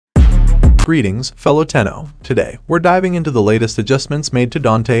Greetings, fellow Tenno. Today, we're diving into the latest adjustments made to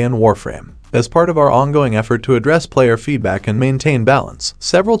Dante and Warframe. As part of our ongoing effort to address player feedback and maintain balance,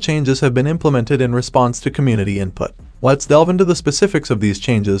 several changes have been implemented in response to community input. Let's delve into the specifics of these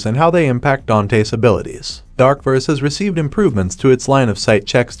changes and how they impact Dante's abilities. Darkverse has received improvements to its line of sight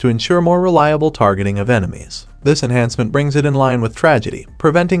checks to ensure more reliable targeting of enemies. This enhancement brings it in line with Tragedy,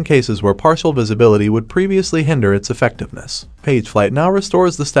 preventing cases where partial visibility would previously hinder its effectiveness. Page Flight now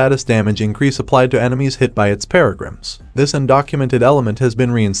restores the status damage increase applied to enemies hit by its peregrims. This undocumented element has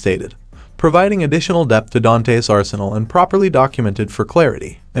been reinstated, providing additional depth to Dante's arsenal and properly documented for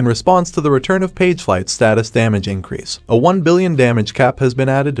clarity. In response to the return of Page Flight's status damage increase, a 1 billion damage cap has been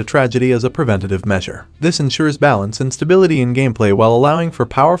added to Tragedy as a preventative measure. This ensures balance and stability in gameplay while allowing for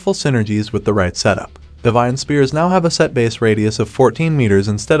powerful synergies with the right setup. Divine Spears now have a set base radius of 14 meters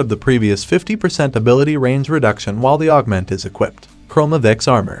instead of the previous 50% ability range reduction while the augment is equipped. NEFFEX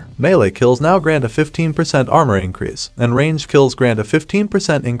armor. Melee kills now grant a 15% armor increase, and ranged kills grant a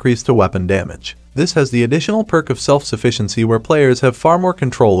 15% increase to weapon damage. This has the additional perk of self-sufficiency where players have far more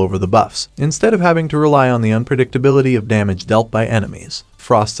control over the buffs, instead of having to rely on the unpredictability of damage dealt by enemies.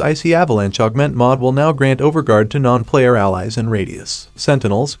 Frost's Icy Avalanche Augment mod will now grant overguard to non-player allies in radius,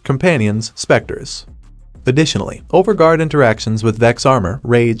 sentinels, companions, specters. Additionally, overguard interactions with Vex Armor,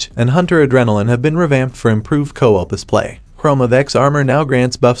 Rage, and Hunter Adrenaline have been revamped for improved co-opus play. NEFFEX armor now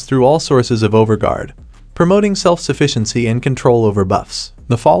grants buffs through all sources of overguard, promoting self-sufficiency and control over buffs.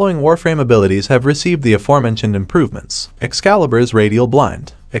 The following Warframe abilities have received the aforementioned improvements: Excalibur's Radial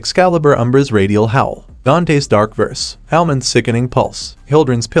Blind, Excalibur Umbra's Radial Howl, Dante's Darkverse, Halman's Sickening Pulse,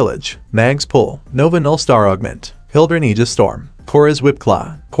 Hildren's Pillage, Mag's Pull, Nova Nullstar Augment, Hildren Aegis Storm, Korra's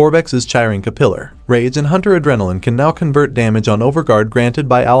Whipclaw, Corvex's Chiring Capillar. Rage and Hunter Adrenaline can now convert damage on overguard granted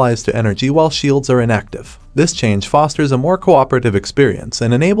by allies to energy while shields are inactive. This change fosters a more cooperative experience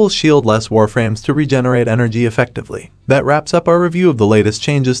and enables shield-less Warframes to regenerate energy effectively. That wraps up our review of the latest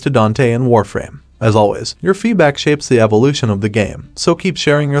changes to Dante and Warframe. As always, your feedback shapes the evolution of the game, so keep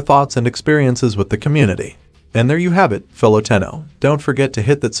sharing your thoughts and experiences with the community. And there you have it, fellow Tenno. Don't forget to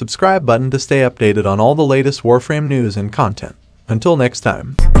hit that subscribe button to stay updated on all the latest Warframe news and content. Until next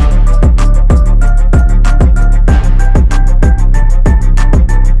time.